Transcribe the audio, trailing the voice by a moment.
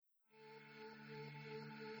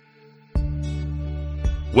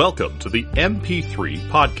Welcome to the MP3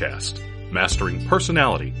 Podcast, Mastering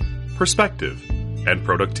Personality, Perspective, and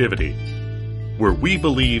Productivity, where we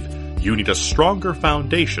believe you need a stronger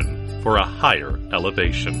foundation for a higher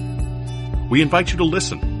elevation. We invite you to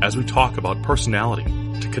listen as we talk about personality,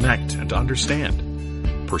 to connect and to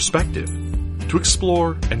understand, perspective, to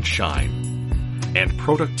explore and shine, and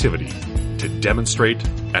productivity, to demonstrate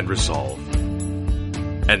and resolve.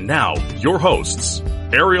 And now, your hosts,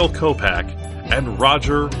 Ariel Kopak and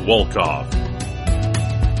Roger Wolkoff.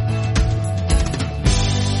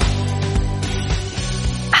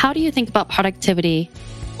 How do you think about productivity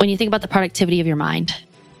when you think about the productivity of your mind?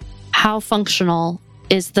 How functional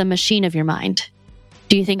is the machine of your mind?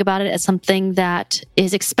 Do you think about it as something that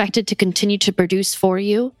is expected to continue to produce for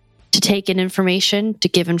you, to take in information, to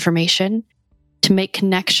give information, to make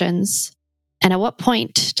connections? And at what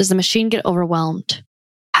point does the machine get overwhelmed?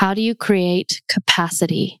 How do you create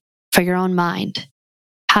capacity for your own mind?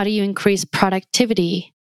 How do you increase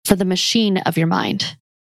productivity for the machine of your mind?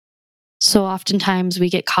 So oftentimes we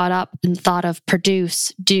get caught up in the thought of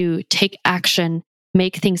produce, do, take action,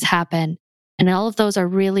 make things happen. And all of those are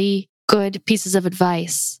really good pieces of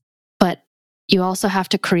advice. But you also have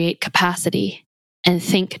to create capacity and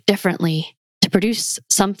think differently to produce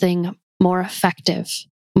something more effective,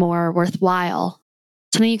 more worthwhile,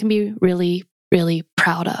 something you can be really, really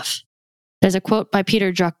proud of. There's a quote by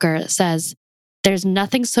Peter Drucker that says, "There's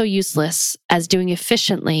nothing so useless as doing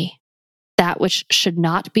efficiently that which should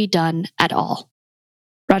not be done at all."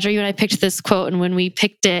 Roger, you and I picked this quote, and when we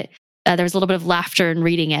picked it, there was a little bit of laughter in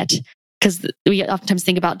reading it, because we oftentimes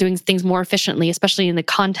think about doing things more efficiently, especially in the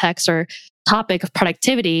context or topic of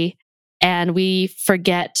productivity, and we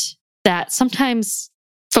forget that sometimes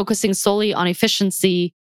focusing solely on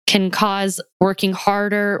efficiency can cause working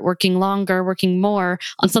harder, working longer, working more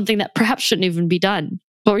on something that perhaps shouldn't even be done.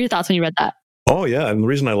 What were your thoughts when you read that? Oh, yeah. And the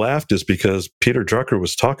reason I laughed is because Peter Drucker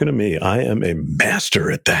was talking to me. I am a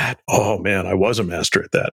master at that. Oh, man, I was a master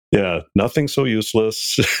at that. Yeah, nothing so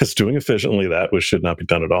useless as doing efficiently that which should not be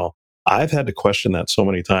done at all. I've had to question that so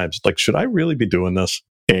many times. Like, should I really be doing this?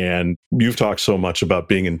 And you've talked so much about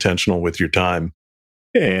being intentional with your time.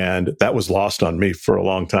 And that was lost on me for a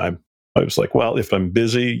long time. I was like, well, if I'm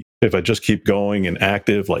busy, if I just keep going and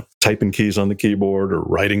active, like typing keys on the keyboard or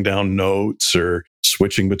writing down notes or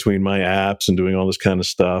switching between my apps and doing all this kind of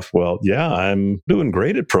stuff, well, yeah, I'm doing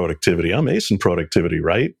great at productivity. I'm acing productivity,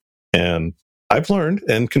 right? And I've learned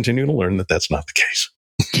and continue to learn that that's not the case.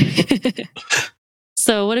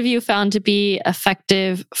 So what have you found to be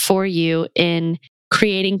effective for you in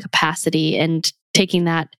creating capacity and taking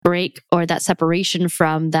that break or that separation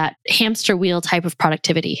from that hamster wheel type of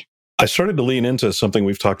productivity? I started to lean into something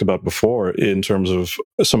we've talked about before in terms of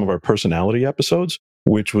some of our personality episodes,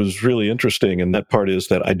 which was really interesting. And that part is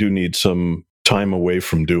that I do need some time away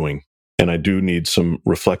from doing, and I do need some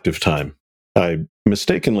reflective time. I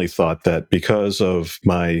mistakenly thought that because of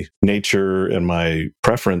my nature and my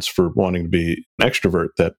preference for wanting to be an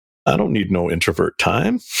extrovert, that I don't need no introvert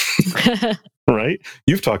time, right?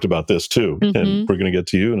 You've talked about this too, and we're going to get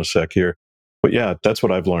to you in a sec here. But yeah, that's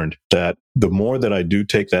what I've learned, that the more that I do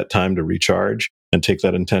take that time to recharge and take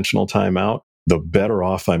that intentional time out, the better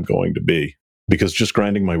off I'm going to be. Because just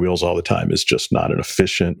grinding my wheels all the time is just not an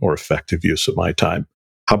efficient or effective use of my time.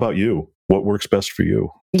 How about you? What works best for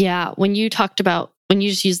you? Yeah, when you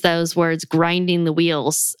just used those words, grinding the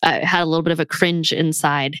wheels, I had a little bit of a cringe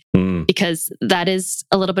inside because that is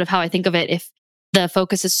a little bit of how I think of it. If the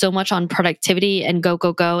focus is so much on productivity and go,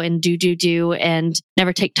 go, go and do, and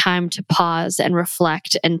never take time to pause and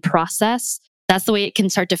reflect and process, that's the way it can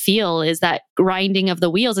start to feel, is that grinding of the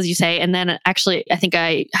wheels, as you say. And then actually, I think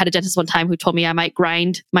I had a dentist one time who told me I might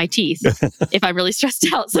grind my teeth if I'm really stressed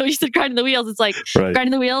out. So he said grinding the wheels. It's like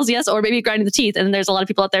grinding the wheels, yes, or maybe grinding the teeth. And there's a lot of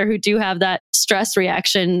people out there who do have that stress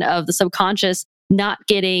reaction of the subconscious, not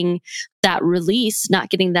getting that release, not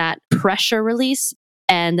getting that pressure release.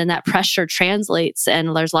 And then that pressure translates.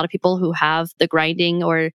 And there's a lot of people who have the grinding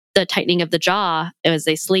or the tightening of the jaw as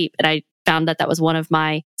they sleep. And I found that was one of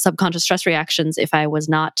my subconscious stress reactions if I was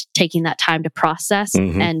not taking that time to process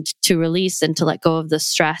and to release and to let go of the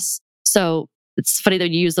stress. So it's funny that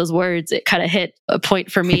you use those words. It kind of hit a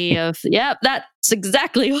point for me of, yeah, that's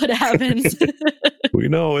exactly what happens. We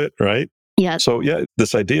know it, right? Yeah. So yeah,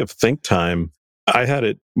 this idea of think time, I had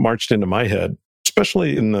it marched into my head,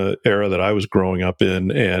 especially in the era that I was growing up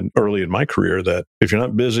in and early in my career, that if you're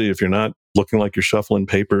not busy, if you're not looking like you're shuffling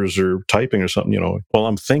papers or typing or something, well,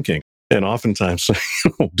 I'm thinking. And oftentimes,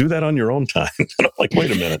 do that on your own time. And I'm like,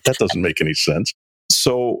 wait a minute, that doesn't make any sense.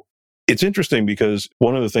 So it's interesting because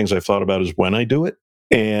one of the things I've thought about is when I do it.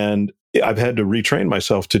 And I've had to retrain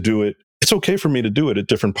myself to do it it's okay for me to do it at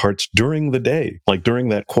different parts during the day, like during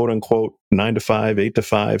that quote unquote 9 to 5, 8 to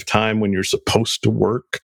 5 time when you're supposed to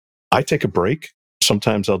work. I take a break.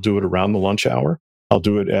 Sometimes I'll do it around the lunch hour. I'll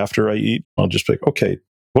do it after I eat. I'll just be like, okay,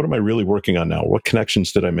 what am I really working on now? What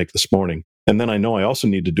connections did I make this morning? And then I know I also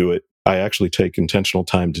need to do it. I actually take intentional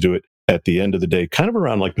time to do it at the end of the day, kind of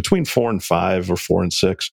around like between 4 and 5 or 4 and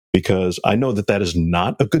 6, because I know that that is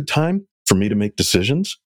not a good time for me to make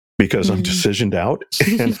decisions because I'm decisioned out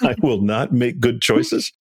and I will not make good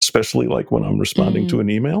choices, especially like when I'm responding to an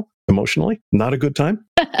email emotionally. Not a good time.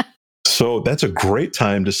 So that's a great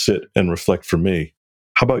time to sit and reflect for me.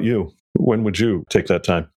 How about you? When would you take that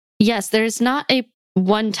time? Yes, there's not a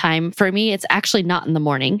one time. For me, it's actually not in the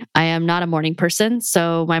morning. I am not a morning person,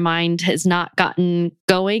 so my mind has not gotten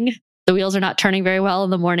going. The wheels are not turning very well in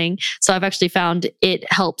the morning. So I've actually found it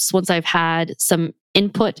helps once I've had some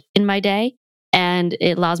input in my day, and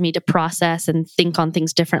it allows me to process and think on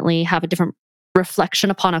things differently, have a different reflection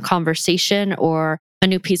upon a conversation or a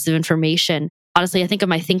new piece of information. Honestly, I think of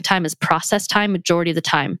my think time as process time majority of the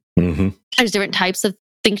time. There's different types of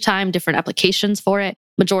think time, different applications for it.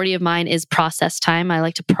 Majority of mine is process time. I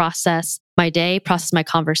like to process my day, process my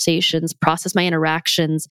conversations, process my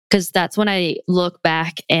interactions, because that's when I look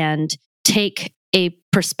back and take a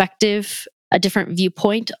perspective, a different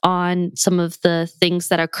viewpoint on some of the things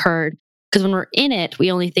that occurred. Because when we're in it,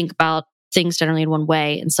 we only think about things generally in one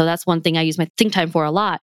way. And so that's one thing I use my think time for a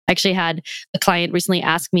lot. I actually had a client recently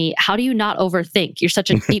ask me, how do you not overthink? You're such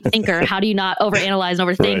a deep thinker. How do you not overanalyze and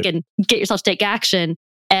overthink and get yourself to take action?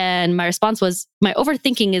 And my response was, my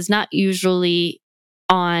overthinking is not usually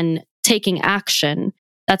on taking action.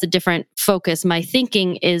 That's a different focus. My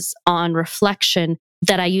thinking is on reflection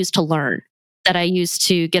that I use to learn, that I use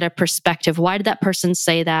to get a perspective. Why did that person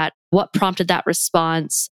say that? What prompted that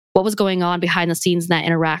response? What was going on behind the scenes in that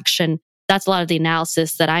interaction? That's a lot of the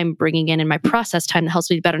analysis that I'm bringing in my process time that helps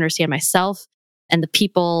me better understand myself and the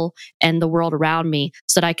people and the world around me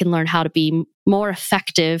so that I can learn how to be more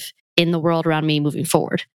effective in the world around me moving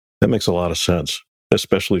forward. That makes a lot of sense,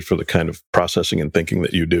 especially for the kind of processing and thinking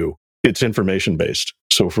that you do. It's information based.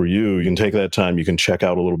 So for you, you can take that time, you can check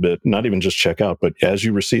out a little bit, not even just check out, but as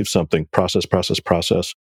you receive something,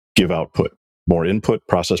 process, give output. More input,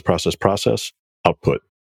 process, output.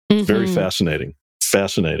 Very fascinating.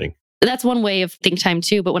 That's one way of think time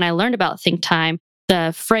too. But when I learned about think time,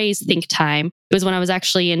 the phrase think time, it was when I was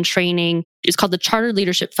actually in training. It was called the Chartered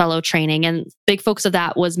Leadership Fellow Training. And big focus of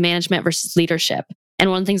that was management versus leadership. And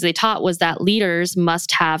one of the things they taught was that leaders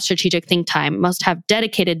must have strategic think time, must have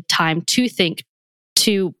dedicated time to think,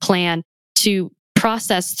 to plan, to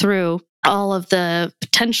process through all of the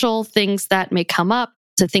potential things that may come up,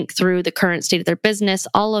 to think through the current state of their business,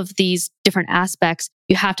 all of these different aspects.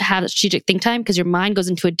 You have to have a strategic think time because your mind goes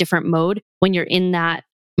into a different mode when you're in that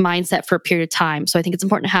mindset for a period of time. So I think it's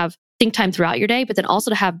important to have think time throughout your day, but then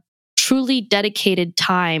also to have truly dedicated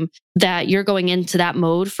time that you're going into that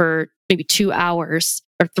mode for maybe 2 hours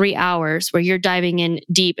or 3 hours where you're diving in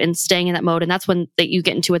deep and staying in that mode. And that's when you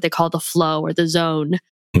get into what they call the flow or the zone.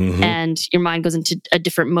 And your mind goes into a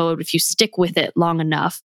different mode if you stick with it long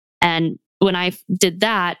enough. And when I did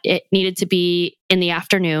that, it needed to be in the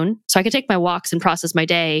afternoon. So I could take my walks and process my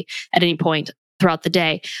day at any point throughout the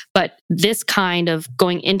day. But this kind of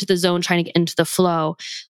going into the zone, trying to get into the flow,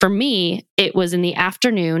 for me, it was in the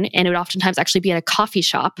afternoon, and it would oftentimes actually be at a coffee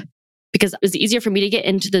shop because it was easier for me to get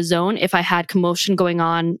into the zone if I had commotion going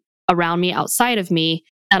on around me, outside of me.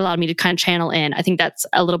 That allowed me to kind of channel in. I think that's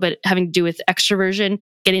a little bit having to do with extroversion,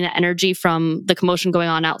 getting that energy from the commotion going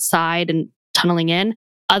on outside and tunneling in.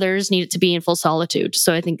 Others need it to be in full solitude.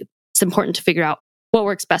 So I think it's important to figure out what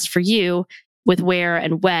works best for you with where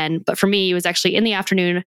and when. But for me, it was actually in the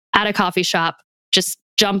afternoon at a coffee shop, just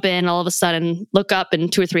jump in, all of a sudden look up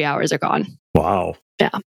and 2 or 3 hours are gone. Wow.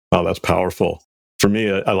 Yeah. Wow, that's powerful. For me,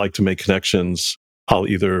 I like to make connections. I'll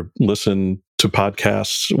either listen to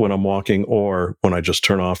podcasts when I'm walking or when I just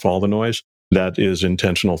turn off all the noise. That is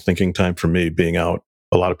intentional thinking time for me, being out.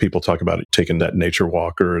 A lot of people talk about it, taking that nature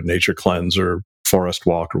walk or a nature cleanse or forest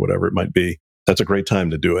walk or whatever it might be. That's a great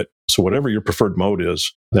time to do it. So whatever your preferred mode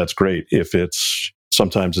is, that's great. If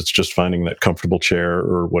sometimes it's just finding that comfortable chair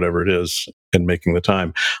or whatever it is and making the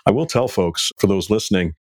time. I will tell folks, for those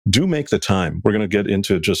listening, do make the time. We're going to get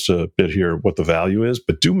into just a bit here what the value is,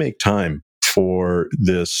 but do make time for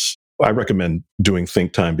this. I recommend doing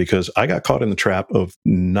think time because I got caught in the trap of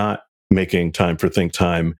not making time for think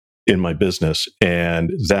time in my business.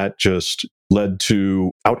 And that just led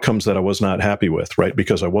to outcomes that I was not happy with, right?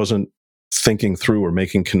 Because I wasn't thinking through or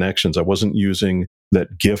making connections. I wasn't using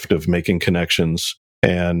that gift of making connections.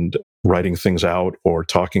 And writing things out or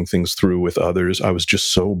talking things through with others. I was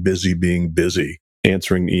just so busy being busy,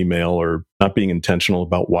 answering email or not being intentional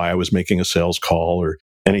about why I was making a sales call or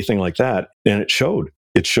anything like that. And it showed.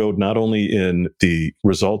 It showed not only in the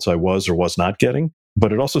results I was or was not getting,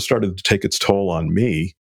 but it also started to take its toll on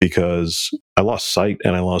me because I lost sight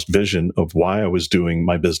and I lost vision of why I was doing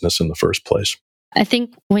my business in the first place. I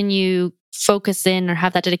think when you focus in or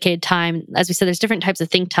have that dedicated time, as we said, there's different types of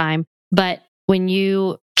think time, but when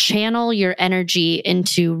you channel your energy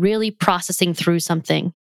into really processing through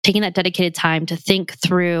something, taking that dedicated time to think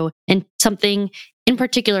through and something in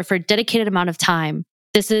particular for a dedicated amount of time,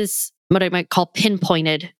 this is what I might call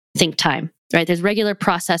pinpointed think time, right? There's regular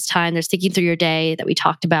process time. There's thinking through your day that we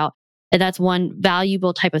talked about. And that's one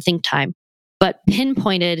valuable type of think time. But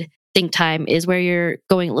pinpointed think time is where you're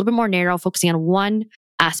going a little bit more narrow, focusing on one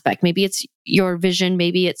aspect. Maybe it's your vision,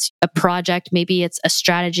 maybe it's a project, maybe it's a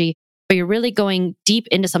strategy, but you're really going deep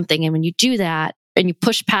into something. And when you do that and you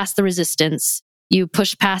push past the resistance, you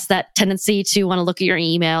push past that tendency to want to look at your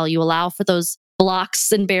email, you allow for those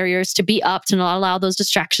blocks and barriers to be up, to not allow those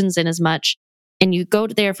distractions in as much. And you go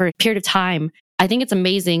there for a period of time. I think it's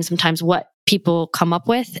amazing sometimes what people come up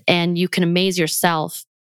with, and you can amaze yourself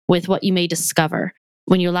with what you may discover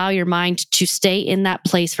when you allow your mind to stay in that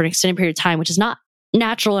place for an extended period of time, which is not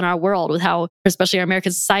natural in our world with how, especially our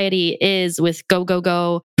American society is with go, go,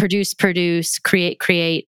 go, produce,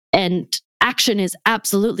 create. And action is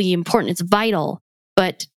absolutely important. It's vital,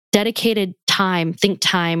 but dedicated time, think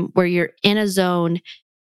time where you're in a zone,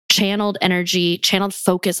 channeled energy, channeled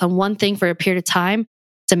focus on one thing for a period of time.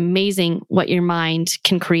 It's amazing what your mind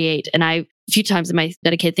can create. And a few times in my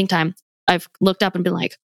dedicated think time, I've looked up and been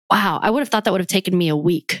like, wow, I would have thought that would have taken me a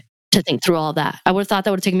week to think through all of that. I would have thought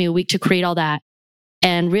that would have taken me a week to create all that.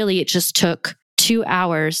 And really, it just took 2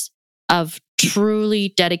 hours of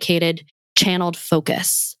truly dedicated, channeled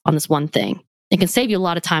focus on this one thing. It can save you a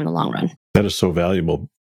lot of time in the long run. That is so valuable.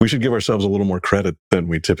 We should give ourselves a little more credit than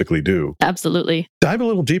we typically do. Absolutely. Dive a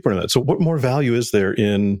little deeper into that. So what more value is there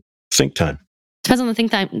in think time? Depends on the think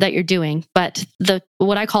time that you're doing, but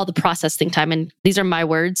what I call the process think time, and these are my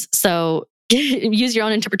words, so use your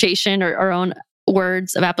own interpretation or own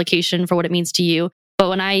words of application for what it means to you. But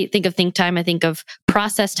when I think of think time, I think of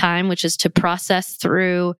process time, which is to process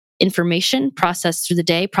through information, process through the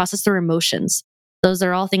day, process through emotions. Those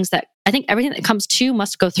are all things that I think everything that comes to you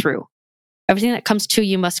must go through. Everything that comes to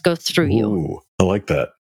you must go through you. Ooh, I like that.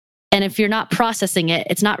 And if you're not processing it,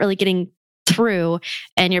 it's not really getting through,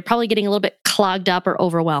 and you're probably getting a little bit clogged up or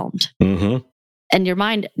overwhelmed. Mm-hmm. And your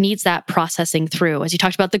mind needs that processing through. As you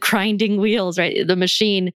talked about the grinding wheels, right? The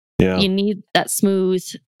machine, you need that smooth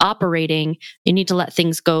operating. You need to let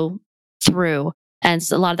things go through. And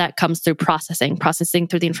so a lot of that comes through processing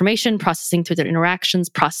through the information, processing through the interactions,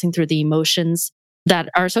 processing through the emotions that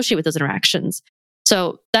are associated with those interactions.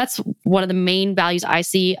 So that's one of the main values I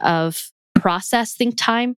see of process think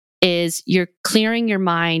time is you're clearing your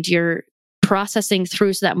mind, you're processing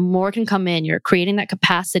through so that more can come in, you're creating that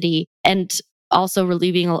capacity and also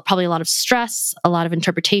relieving probably a lot of stress, a lot of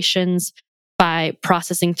interpretations by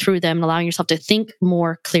processing through them and allowing yourself to think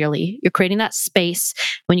more clearly. You're creating that space.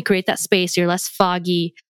 When you create that space, you're less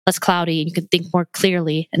foggy, less cloudy, and you can think more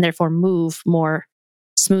clearly and therefore move more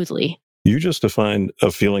smoothly. You just defined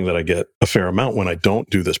a feeling that I get a fair amount when I don't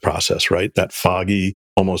do this process, right? That foggy,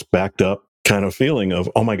 almost backed up kind of feeling of,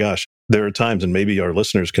 oh my gosh, there are times, and maybe our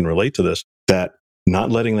listeners can relate to this, that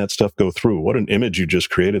not letting that stuff go through. What an image you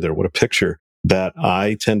just created there. What a picture that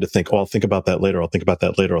I tend to think, oh, I'll think about that later. I'll think about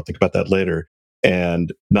that later. I'll think about that later.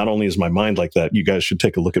 And not only is my mind like that, you guys should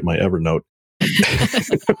take a look at my Evernote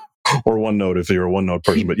or OneNote if you're a OneNote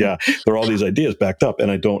person. But yeah, there are all these ideas backed up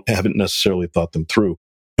and I haven't necessarily thought them through.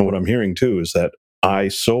 And what I'm hearing too is that I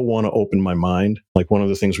so want to open my mind. Like one of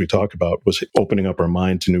the things we talked about was opening up our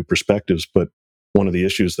mind to new perspectives. But one of the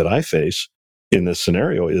issues that I face in this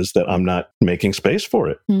scenario is that I'm not making space for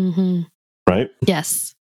it. Mm-hmm. Right?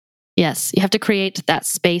 Yes. Yes. You have to create that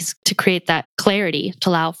space to create that clarity to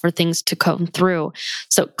allow for things to come through.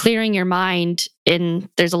 So clearing your mind, and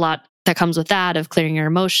there's a lot that comes with that of clearing your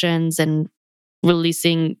emotions and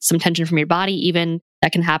releasing some tension from your body, even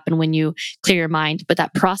that can happen when you clear your mind. But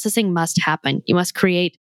that processing must happen. You must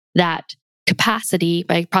create that capacity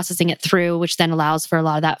by processing it through, which then allows for a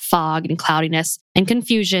lot of that fog and cloudiness and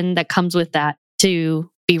confusion that comes with that to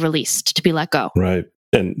be released, to be let go. Right.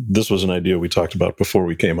 And this was an idea we talked about before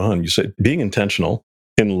we came on. You said being intentional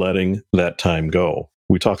in letting that time go.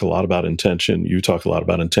 We talk a lot about intention. You talk a lot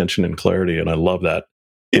about intention and clarity. And I love that.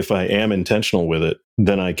 If I am intentional with it,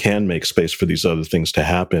 then I can make space for these other things to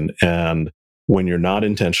happen. And when you're not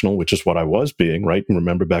intentional, which is what I was being, right? And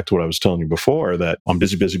remember back to what I was telling you before, that I'm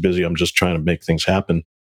busy, busy, busy. I'm just trying to make things happen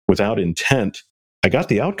without intent. I got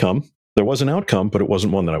the outcome. There was an outcome, but it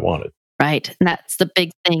wasn't one that I wanted. Right. And that's the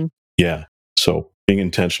big thing. Yeah. So being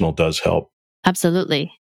intentional does help.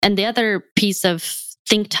 Absolutely. And the other piece of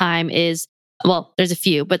think time is, well, there's a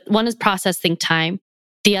few, but one is process think time.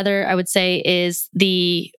 The other, I would say, is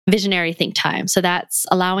the visionary think time. So that's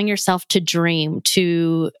allowing yourself to dream,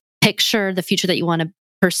 to picture the future that you want to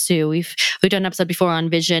pursue. We've done an episode before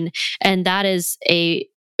on vision, and that is a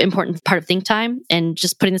important part of think time. And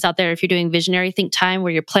just putting this out there, if you're doing visionary think time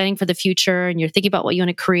where you're planning for the future and you're thinking about what you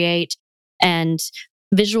want to create and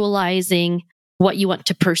visualizing what you want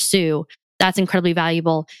to pursue, that's incredibly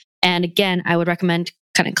valuable. And again, I would recommend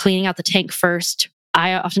kind of cleaning out the tank first.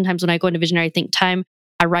 I oftentimes, when I go into visionary think time,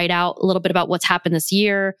 I write out a little bit about what's happened this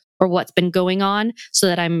year or what's been going on so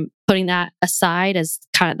that I'm putting that aside as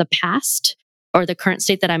kind of the past or the current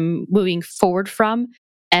state that I'm moving forward from.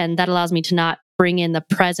 And that allows me to not bring in the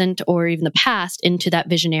present or even the past into that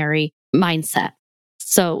visionary mindset.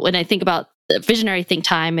 So when I think about the visionary think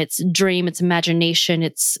time, it's dream, it's imagination,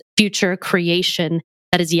 it's future creation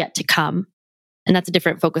that is yet to come. And that's a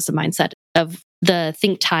different focus of mindset of the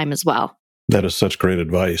think time as well. That is such great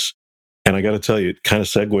advice. And I got to tell you, it kind of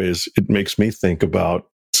segues, it makes me think about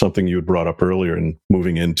something you had brought up earlier in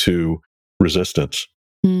moving into resistance,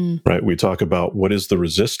 right? We talk about what is the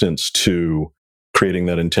resistance to creating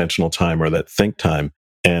that intentional time or that think time.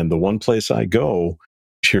 And the one place I go,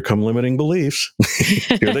 here come limiting beliefs.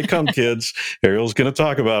 Here they come, kids. Ariel's going to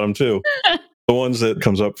talk about them too. The ones that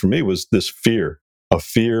comes up for me was this fear, a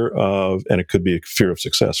fear of, and it could be a fear of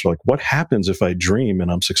success. Like, what happens if I dream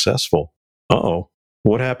and I'm successful? Uh-oh.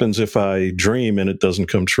 What happens if I dream and it doesn't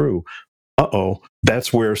come true? Uh-oh.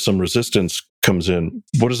 That's where some resistance comes in.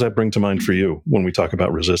 What does that bring to mind for you when we talk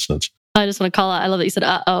about resistance? I just want to call out, I love that you said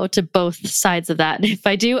uh-oh to both sides of that. If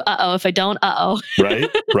I do, uh-oh. If I don't, uh-oh.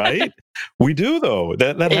 Right? We do, though.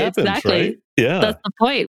 That happens, exactly. Right? Yeah. That's the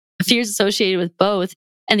point. Fear is associated with both.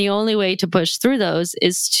 And the only way to push through those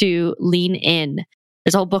is to lean in.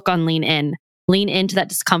 There's a whole book on lean in. Lean into that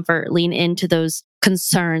discomfort, lean into those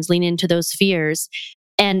concerns, lean into those fears.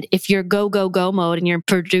 And if you're go, go, go mode and you're in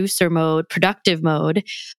producer mode, productive mode,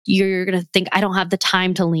 you're going to think, I don't have the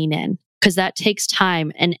time to lean in, because that takes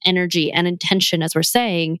time and energy and intention, as we're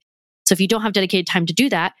saying. So if you don't have dedicated time to do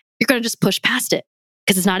that, you're going to just push past it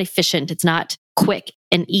because it's not efficient. It's not quick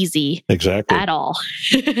and easy at all.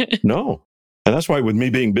 No. And that's why with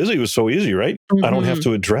me being busy, it was so easy, right? Mm-hmm. I don't have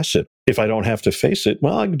to address it. If I don't have to face it,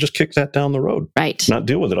 well, I can just kick that down the road. Right. Not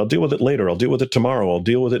deal with it. I'll deal with it later. I'll deal with it tomorrow. I'll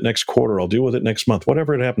deal with it next quarter. I'll deal with it next month,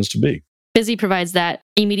 whatever it happens to be. Busy provides that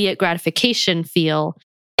immediate gratification feel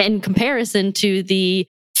in comparison to the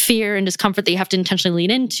fear and discomfort that you have to intentionally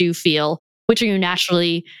lean into feel, which are you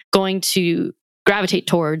naturally going to gravitate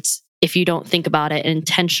towards if you don't think about it and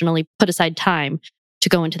intentionally put aside time to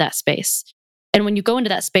go into that space. And when you go into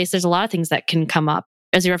that space, there's a lot of things that can come up.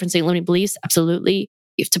 As you're referencing limiting beliefs, absolutely.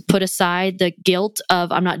 You have to put aside the guilt of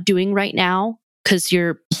I'm not doing right now because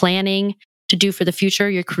you're planning to do for the future.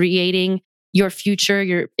 You're creating your future.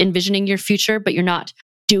 You're envisioning your future, but you're not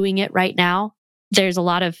doing it right now. There's a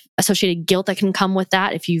lot of associated guilt that can come with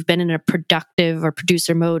that. If you've been in a productive or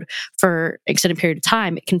producer mode for an extended period of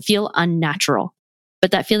time, it can feel unnatural.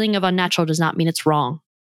 But that feeling of unnatural does not mean it's wrong.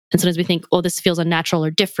 And sometimes we think, oh, this feels unnatural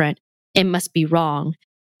or different. It must be wrong,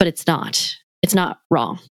 but it's not. It's not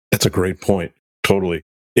wrong. That's a great point. Totally.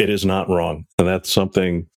 It is not wrong. And that's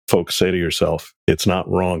something folks say to yourself. It's not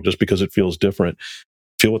wrong just because it feels different.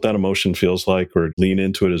 Feel what that emotion feels like or lean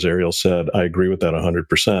into it, as Ariel said. I agree with that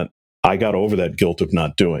 100%. I got over that guilt of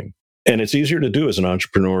not doing. And it's easier to do as an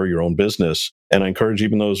entrepreneur, your own business. And I encourage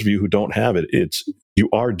even those of you who don't have it, you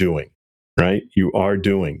are doing, right? You are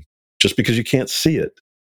doing. Just because you can't see it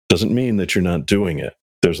doesn't mean that you're not doing it.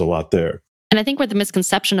 There's a lot there. And I think where the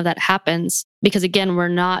misconception of that happens, because again, we're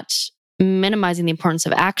not minimizing the importance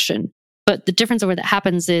of action. But the difference of where that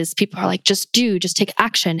happens is people are like, just take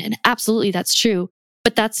action. And absolutely, that's true.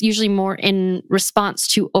 But that's usually more in response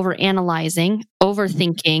to overanalyzing,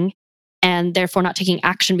 overthinking, and therefore not taking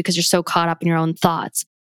action because you're so caught up in your own thoughts.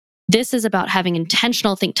 This is about having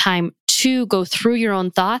intentional think time to go through your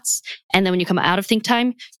own thoughts. And then when you come out of think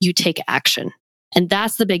time, you take action. And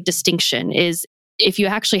that's the big distinction is if you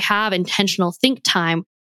actually have intentional think time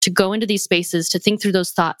to go into these spaces, to think through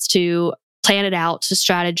those thoughts, to plan it out, to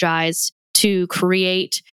strategize, to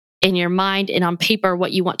create in your mind and on paper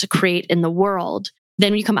what you want to create in the world,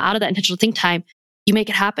 then when you come out of that intentional think time, you make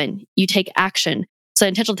it happen. You take action. So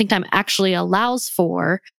intentional think time actually allows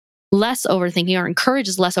for less overthinking or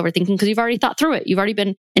encourages less overthinking because you've already thought through it. You've already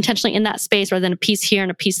been intentionally in that space rather than a piece here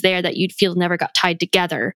and a piece there that you'd feel never got tied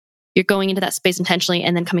together. You're going into that space intentionally,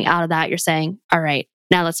 and then coming out of that, you're saying, all right,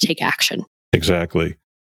 now let's take action. Exactly.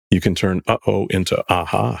 You can turn uh-oh into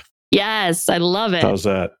aha. Yes, I love it. How's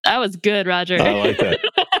that? That was good, Roger. I like that.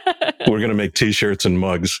 We're going to make t-shirts and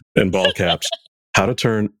mugs and ball caps. How to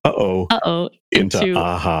turn uh-oh into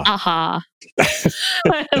aha. Aha.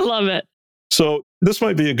 I love it. So this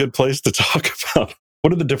might be a good place to talk about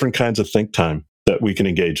what are the different kinds of think time that we can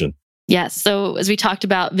engage in. Yes. So as we talked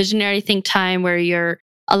about, visionary think time, where you're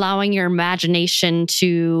allowing your imagination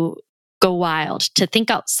to go wild, to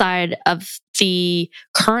think outside of the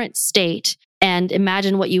current state and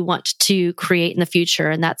imagine what you want to create in the future.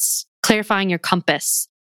 And that's clarifying your compass.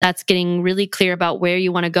 That's getting really clear about where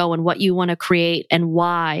you want to go and what you want to create and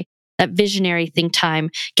why. That visionary think time,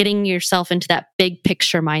 getting yourself into that big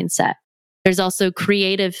picture mindset. There's also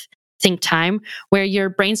creative think time, where you're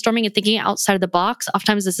brainstorming and thinking outside of the box.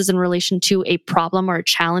 Oftentimes this is in relation to a problem or a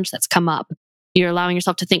challenge that's come up. You're allowing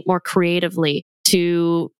yourself to think more creatively,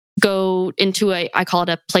 to go into I call it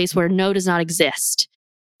a place where no does not exist.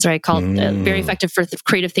 That's what I call it very effective for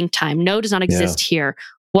creative think time. No does not exist here.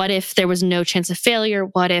 What if there was no chance of failure?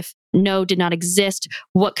 What if no did not exist?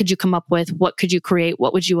 What could you come up with? What could you create?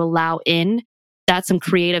 What would you allow in? That's some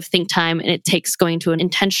creative think time. And it takes going to an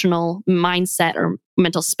intentional mindset or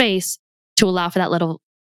mental space to allow for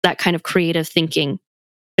that kind of creative thinking.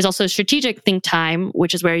 There's also strategic think time,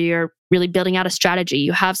 which is where you're really building out a strategy.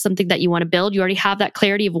 You have something that you want to build. You already have that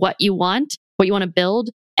clarity of what you want to build.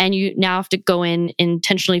 And you now have to go in and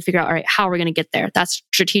intentionally figure out, all right, how are we going to get there? That's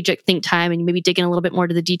strategic think time. And you maybe dig in a little bit more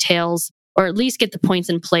to the details, or at least get the points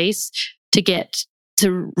in place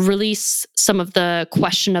to release some of the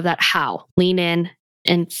question of that how. Lean in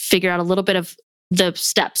and figure out a little bit of the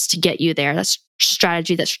steps to get you there. That's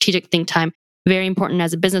strategy, that strategic think time. Very important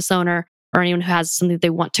as a business owner or anyone who has something they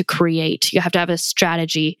want to create. You have to have a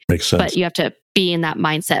strategy. Makes sense. But you have to be in that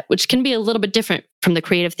mindset, which can be a little bit different from the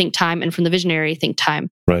creative think time and from the visionary think time.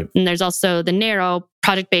 Right. And there's also the narrow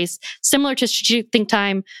project-based, similar to strategic think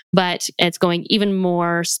time, but it's going even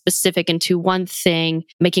more specific into one thing,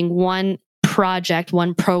 making one project,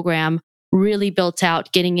 one program really built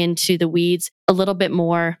out, getting into the weeds a little bit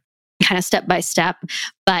more kind of step by step,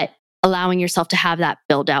 but allowing yourself to have that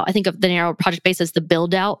build out. I think of the narrow project base as the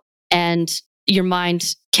build out, and your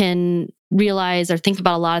mind can realize or think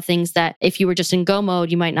about a lot of things that if you were just in go mode,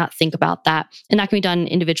 you might not think about that. And that can be done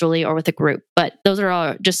individually or with a group. But those are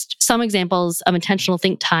all just some examples of intentional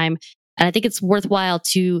think time. And I think it's worthwhile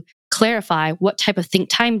to clarify what type of think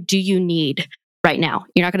time do you need right now.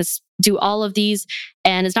 You're not going to do all of these,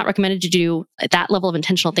 and it's not recommended to do that level of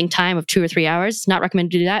intentional think time of 2 or 3 hours. It's not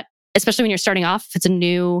recommended to do that, especially when you're starting off. If it's a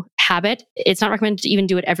new habit, it's not recommended to even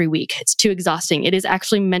do it every week. It's too exhausting. It is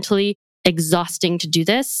actually mentally exhausting to do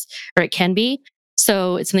this, or it can be.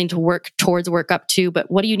 So it's something to work towards, work up to. But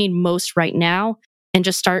what do you need most right now? And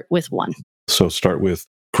just start with one. So start with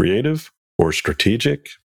creative or strategic,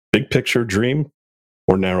 big picture dream,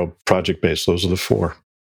 or narrow project based. Those are the 4.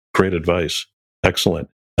 Great advice. Excellent.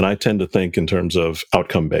 And I tend to think in terms of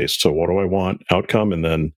outcome based. So what do I want? Outcome, and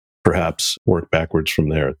then perhaps work backwards from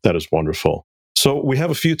there. That is wonderful. So we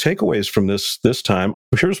have a few takeaways from this time.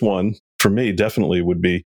 Here's one for me, definitely would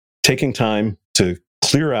be taking time to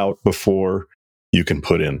clear out before you can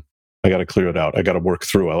put in. I got to clear it out. I got to work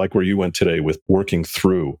through. I like where you went today with working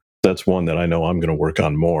through. That's one that I know I'm going to work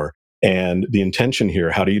on more. And the intention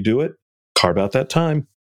here, how do you do it? Carve out that time.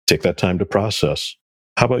 Take that time to process.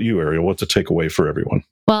 How about you, Ariel? What's a takeaway for everyone?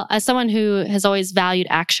 Well, as someone who has always valued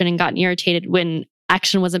action and gotten irritated when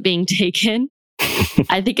action wasn't being taken,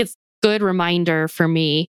 I think it's a good reminder for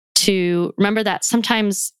me to remember that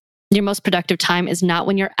sometimes your most productive time is not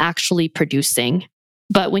when you're actually producing,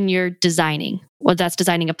 but when you're designing. Whether that's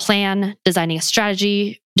designing a plan, designing a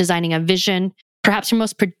strategy, designing a vision. Perhaps your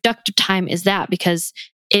most productive time is that, because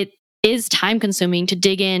it is time consuming to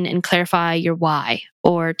dig in and clarify your why,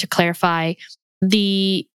 or to clarify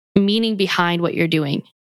the meaning behind what you're doing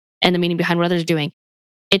and the meaning behind what others are doing.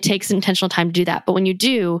 It takes intentional time to do that. But when you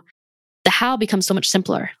do, the how becomes so much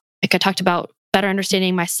simpler. Like I talked about, better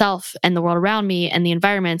understanding myself and the world around me and the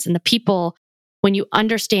environments and the people. When you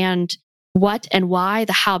understand what and why,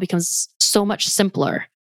 the how becomes so much simpler.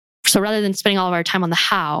 So rather than spending all of our time on the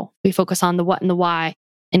how, we focus on the what and the why,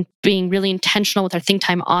 and being really intentional with our think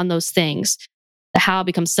time on those things. The how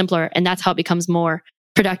becomes simpler, and that's how it becomes more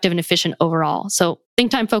productive and efficient overall. So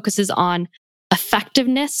think time focuses on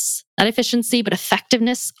effectiveness, not efficiency, but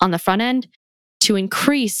effectiveness on the front end to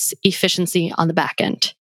increase efficiency on the back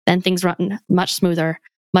end. Then things run much smoother,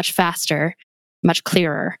 much faster, much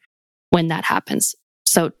clearer. when that happens.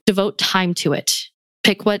 So devote time to it.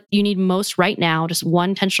 Pick what you need most right now, just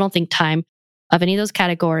one intentional think time of any of those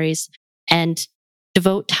categories, and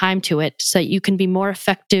devote time to it so that you can be more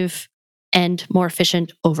effective and more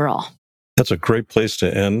efficient overall. That's a great place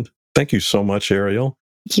to end. Thank you so much, Ariel.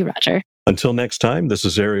 Thank you, Roger. Until next time, this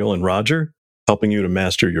is Ariel and Roger, helping you to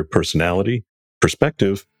master your personality,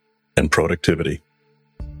 perspective, and productivity.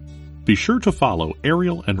 Be sure to follow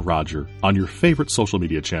Ariel and Roger on your favorite social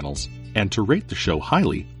media channels and to rate the show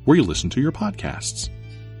highly where you listen to your podcasts.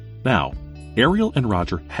 Now, Ariel and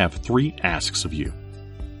Roger have 3 asks of you.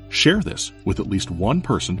 Share this with at least one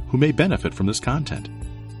person who may benefit from this content.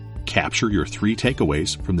 Capture your 3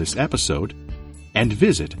 takeaways from this episode and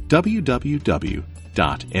visit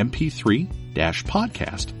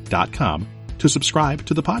www.mp3-podcast.com to subscribe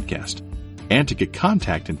to the podcast and to get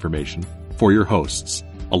contact information for your hosts,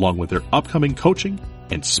 along with their upcoming coaching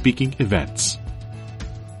and speaking events.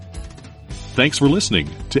 Thanks for listening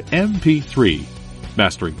to MP3,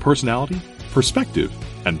 Mastering Personality, Perspective,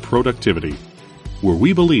 and Productivity, where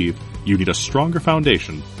we believe you need a stronger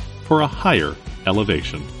foundation for a higher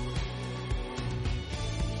elevation.